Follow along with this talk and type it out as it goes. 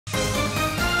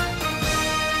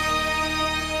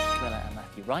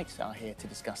Wright are here to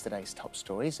discuss today's top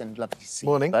stories, and lovely to see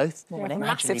Morning. you both. Morning.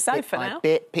 Massive sofa now.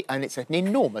 And it's an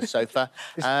enormous sofa.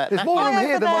 There's more room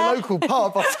here than my local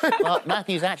pub. Well,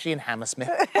 Matthew's actually in Hammersmith.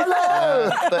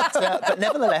 Hello! But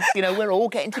nevertheless, you know, we're all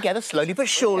getting together slowly but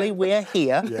surely. We're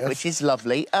here, yes. Which is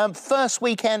lovely. First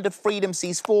weekend of freedom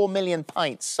sees 4 million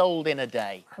pints sold in a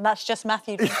day. And that's just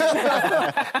Matthew.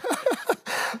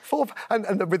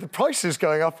 And with the prices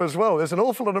going up as well, there's an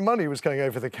awful lot of money was going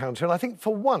over the counter. And I think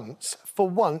for once,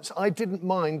 I didn't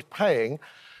mind paying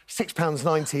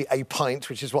 £6.90 a pint,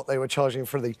 which is what they were charging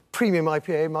for the premium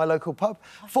IPA in my local pub.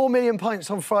 4 million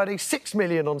pints on Friday, 6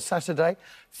 million on Saturday.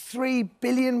 £3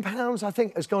 billion, I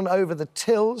think, has gone over the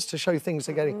tills to show things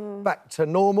are getting back to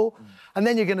normal. And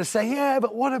then you're going to say, yeah,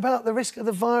 but what about the risk of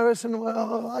the virus? And,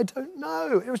 well, I don't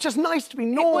know. It was just nice to be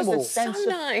normal. It was a sense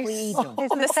of freedom.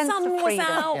 The sun was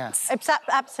out. Yeah.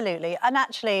 Absolutely. And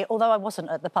actually, although I wasn't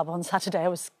at the pub on Saturday, I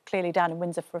was clearly down in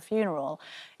Windsor for a funeral,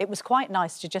 it was quite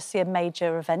nice to just see a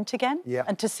major event again. Yeah.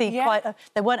 And to see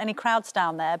there weren't any crowds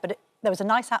down there, but there was a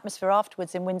nice atmosphere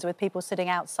afterwards in Windsor with people sitting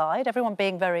outside, everyone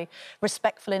being very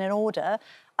respectful and in order.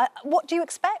 What do you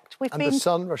expect? We've been the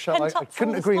sun, Rochelle, I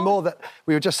couldn't agree more. That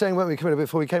we were just saying, weren't we, Camilla,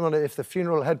 before we came on, if the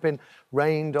funeral had been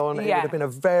rained on, it would have been a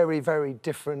very, very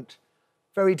different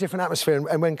atmosphere.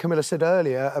 And when Camilla said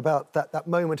earlier about that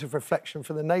moment of reflection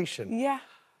for the nation,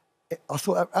 I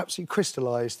thought that absolutely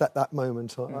crystallised that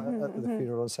moment at the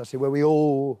funeral on Saturday, where we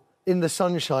all, in the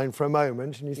sunshine for a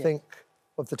moment, and you think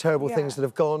of the terrible things that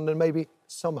have gone, and maybe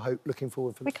some hope looking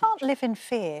forward for the future. We can't live in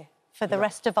fear for the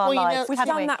rest of our lives. We've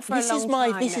done that for a long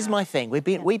time. This is my thing.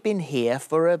 We've been here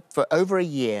for over a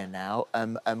year now,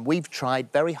 and we've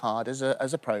tried very hard as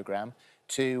a programme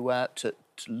to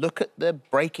look at the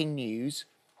breaking news,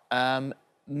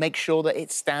 make sure that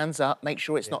it stands up, make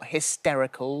sure it's not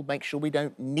hysterical, make sure we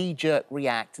don't knee-jerk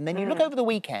react, and then you look over the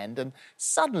weekend and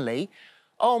suddenly,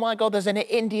 oh my God, there's an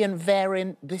Indian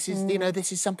variant. This is, you know,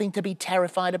 this is something to be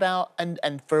terrified about. And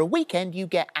for a weekend, you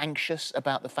get anxious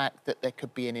about the fact that there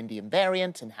could be an Indian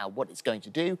variant and what it's going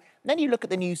to do. And then you look at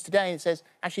the news today and it says,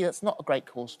 actually, that's not a great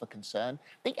cause for concern.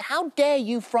 Think, how dare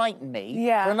you frighten me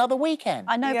for another weekend?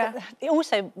 I know, but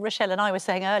also, Rochelle and I were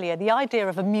saying earlier, the idea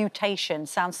of a mutation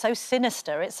sounds so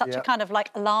sinister. It's such a kind of, like,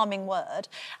 alarming word.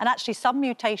 And actually, some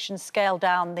mutations scale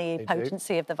down the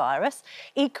potency of the virus.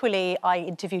 Equally, I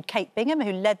interviewed Kate Bingham,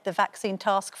 who led the vaccine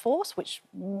task force, which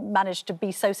managed to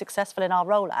be so successful in our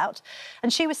rollout.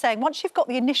 And she was saying, once you've got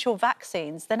the initial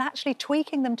vaccines, then actually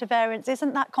tweaking them to variants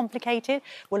isn't that complicated.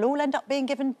 We'll all end up being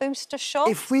given booster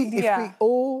shots. If we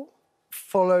all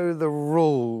follow the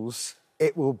rules,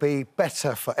 it will be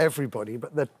better for everybody.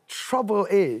 But the trouble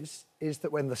is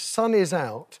that when the sun is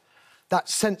out, that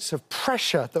sense of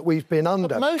pressure that we've been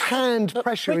under, hand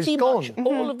pressure is gone. Pretty much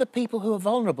all of the people who are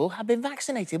vulnerable have been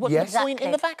vaccinated. What's the point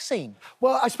in the vaccine?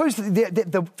 Well, I suppose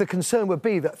the concern would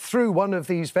be that through one of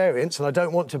these variants, and I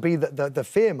don't want to be the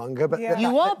fearmonger, but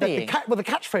you are being. Well, the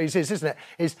catchphrase is, isn't it,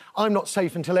 is I'm not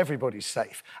safe until everybody's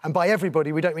safe. And by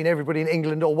everybody, we don't mean everybody in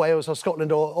England or Wales or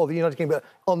Scotland or the United Kingdom,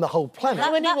 but on the whole planet.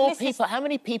 How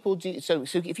many people do... So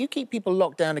if you keep people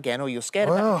locked down again, or you're scared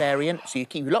of that variant, so you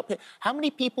keep locked... How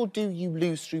many people do you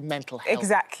lose through mental health?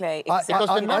 Exactly. Because the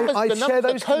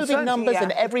COVID numbers,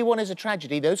 and everyone is a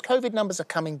tragedy, those COVID numbers are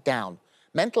coming down.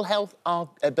 Mental health are...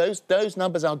 those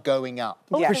numbers are going up.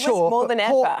 For sure. More than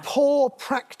ever. Poor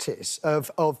practice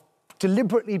of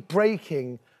deliberately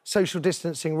breaking social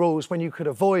distancing rules when you could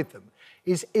avoid them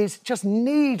is just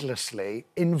needlessly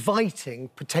inviting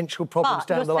potential problems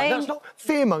down the line. That's not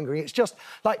fear-mongering, it's just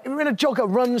like when a jogger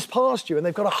runs past you and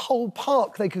they've got a whole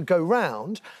park they could go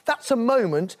round, that's a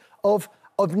moment of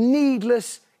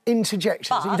needless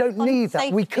interjections. You don't need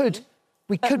that. We could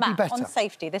be better. On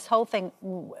safety, this whole thing,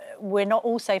 we're not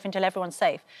all safe until everyone's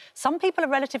safe. Some people are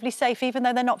relatively safe even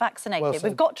though they're not vaccinated.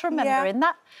 We've got to remember in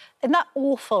that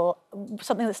awful,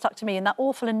 something that stuck to me, in that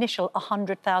awful initial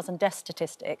 100,000 death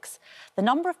statistics, the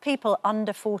number of people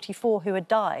under 44 who had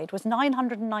died was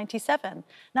 997.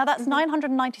 Now, that's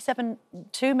 997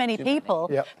 too many people,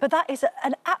 but that is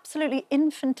an absolutely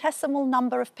infinitesimal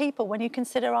number of people when you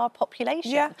consider our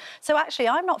population. So, actually,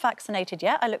 I'm not vaccinated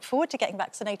yet. I look forward to getting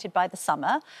vaccinated by the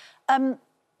summer.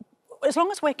 As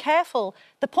long as we're careful.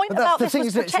 The point about this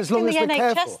was protecting the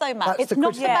NHS, though, Matt. It's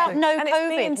not about no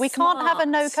COVID. We can't have a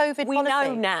no COVID policy. We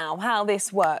know now how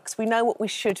this works. We know what we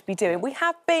should be doing. We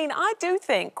have been, I do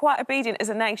think, quite obedient as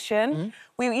a nation.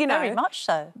 We, you know, very much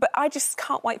so. But I just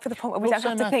can't wait for the point where we don't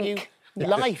have to think.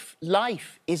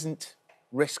 Life isn't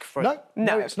risk-free.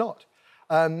 No, it's not.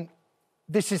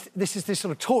 This is this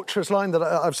sort of torturous line that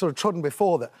I've sort of trodden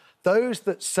before, that those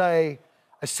that say,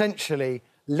 essentially,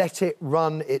 let it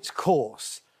run its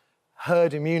course,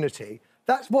 herd immunity,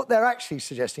 That's what they're actually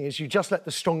suggesting, is you just let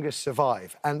the strongest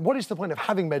survive. And what is the point of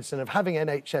having medicine, of having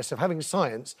NHS, of having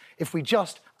science, if we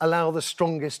just allow the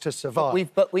strongest to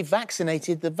survive? But we've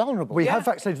vaccinated the vulnerable. We have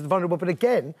vaccinated the vulnerable, but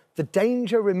again, the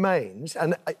danger remains,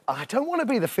 and I don't want to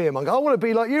be the fearmonger. I want to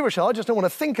be like you, Rochelle. I just don't want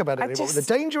to think about it anymore. But the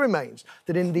danger remains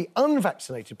that in the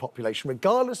unvaccinated population,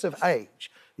 regardless of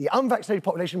age, the unvaccinated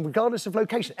population, regardless of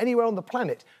location, anywhere on the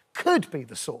planet, could be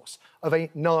the source of a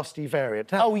nasty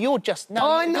variant. Now, oh, you're just... No,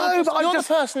 I know, you're the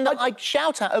person that I'd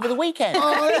shout at over the weekend.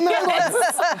 I know.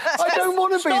 I don't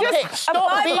want to be...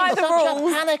 Stop being such a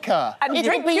panicker. And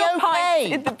drink your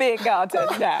pints in the beer garden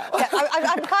now.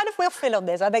 I'm kind of with Phil on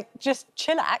this. I think just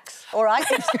chillax, all right?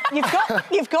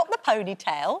 You've got the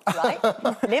ponytail, right?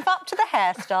 Live up to the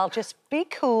hairstyle. Just be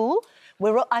cool.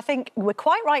 I think we're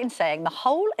quite right in saying the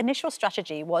whole initial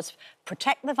strategy was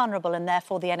protect the vulnerable and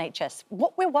therefore the NHS.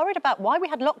 What we're worried about, why we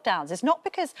had lockdowns, is not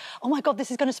because, oh, my God,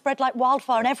 this is going to spread like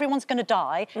wildfire and everyone's going to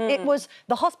die. It was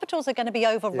the hospitals are going to be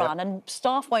overrun and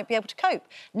staff won't be able to cope.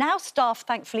 Now staff,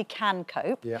 thankfully, can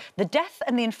cope. The death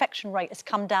and the infection rate has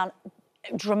come down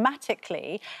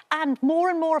dramatically, and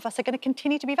more of us are going to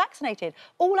continue to be vaccinated.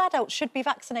 All adults should be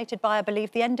vaccinated by, I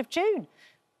believe, the end of June.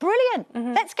 Brilliant.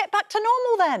 Let's get back to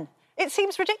normal then. It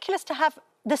seems ridiculous to have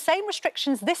the same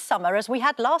restrictions this summer as we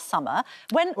had last summer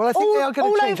when well, I think they are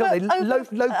going to change, aren't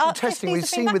they? Local testing, we've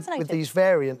seen with these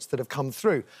variants that have come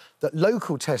through, that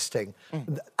local testing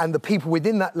and the people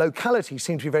within that locality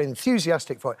seem to be very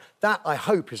enthusiastic for it. That, I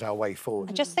hope, is our way forward.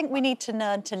 I just think we need to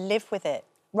learn to live with it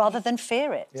rather than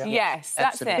fear it. Yes,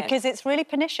 that's it. Because it's really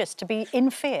pernicious to be in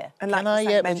fear. And can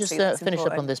I just finish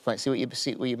up on this point, see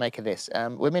what you make of this.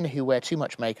 Women who wear too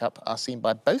much makeup are seen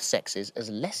by both sexes as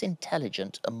less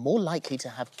intelligent and more likely to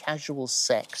have casual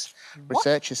sex.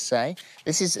 Researchers say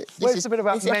this is a bit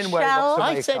about men wearing lots of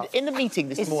makeup. I said in the meeting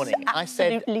this morning, I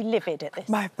said absolutely livid at this.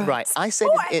 Right, I said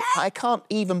I can't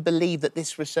even believe that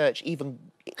this research even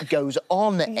goes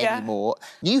on anymore.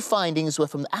 New findings were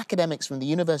from academics from the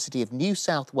University of New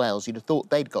South Wales. You'd have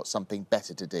thought they'd got something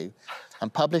better to do.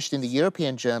 And published in the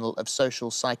European Journal of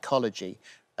Social Psychology,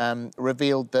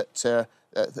 revealed that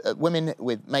women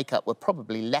with makeup were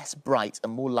probably less bright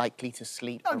and more likely to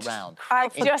sleep around.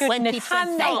 I've just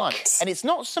panicked. And it's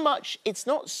not so much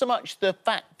the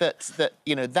fact that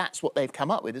you know that's what they've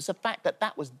come up with. It's the fact that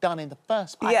that was done in the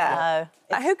first place. Yeah.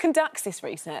 Who conducts this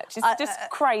research? It's just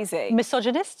crazy.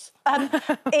 Misogynists.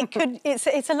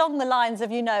 It's along the lines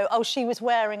of, you know, oh, she was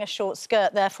wearing a short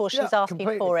skirt, therefore she's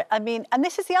asking for it. I mean, and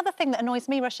this is the other thing that annoys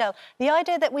me, Rochelle, the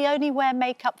idea that we only wear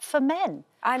makeup for men.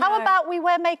 How about we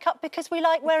wear makeup because we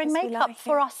like wearing makeup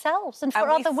for ourselves and for other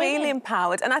women? And we feel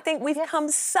empowered. And I think we've come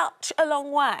such a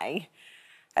long way.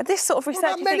 This sort of research...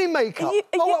 What about men in makeup?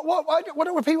 What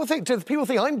do people think? Do people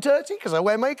think I'm dirty because I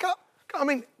wear makeup? I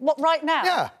mean... What, right now?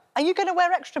 Yeah. Are you going to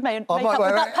wear extra makeup with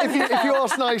that ponytail? If you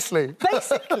ask nicely.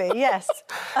 Basically, yes.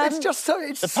 It's just so...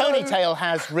 The ponytail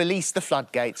has released the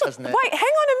floodgates, hasn't it? Wait, hang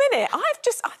on a minute. I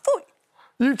thought...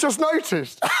 You've just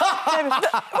noticed.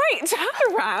 Wait, turn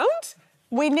around.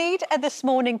 We need a This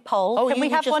Morning poll. Oh, Can we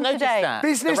have one today? That?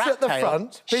 Business at the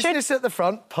front, business at the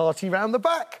front, party round the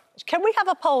back. Can we have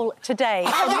a poll today?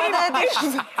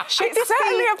 Should this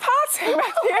certainly a party,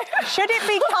 Matthew. Should it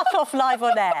be cut off live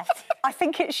on air? I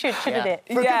think it should, shouldn't it?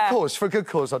 For a good cause, for a good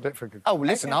cause. I'll do it for a good cause. Oh,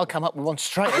 listen, I'll come up with one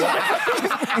straight away.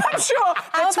 I'm sure.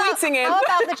 They're tweeting in. How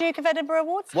about the Duke of Edinburgh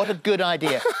Awards? What a good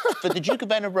idea. For the Duke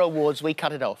of Edinburgh Awards, we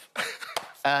cut it off.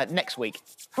 Next week.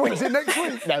 Is it next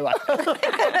week? No,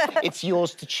 it's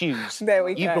yours to choose. There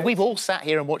we go. But we've all sat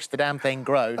here and watched the damn thing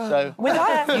grow, so...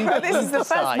 This is the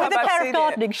first time with a pair of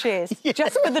gardening shears,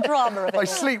 just for the drama of it. I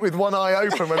sleep with one eye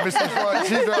open when Mrs. Wright,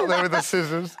 she's out there with the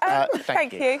scissors.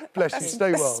 Thank you. Bless you,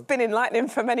 stay well. It's been enlightening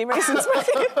for many reasons.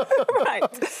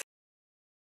 Right.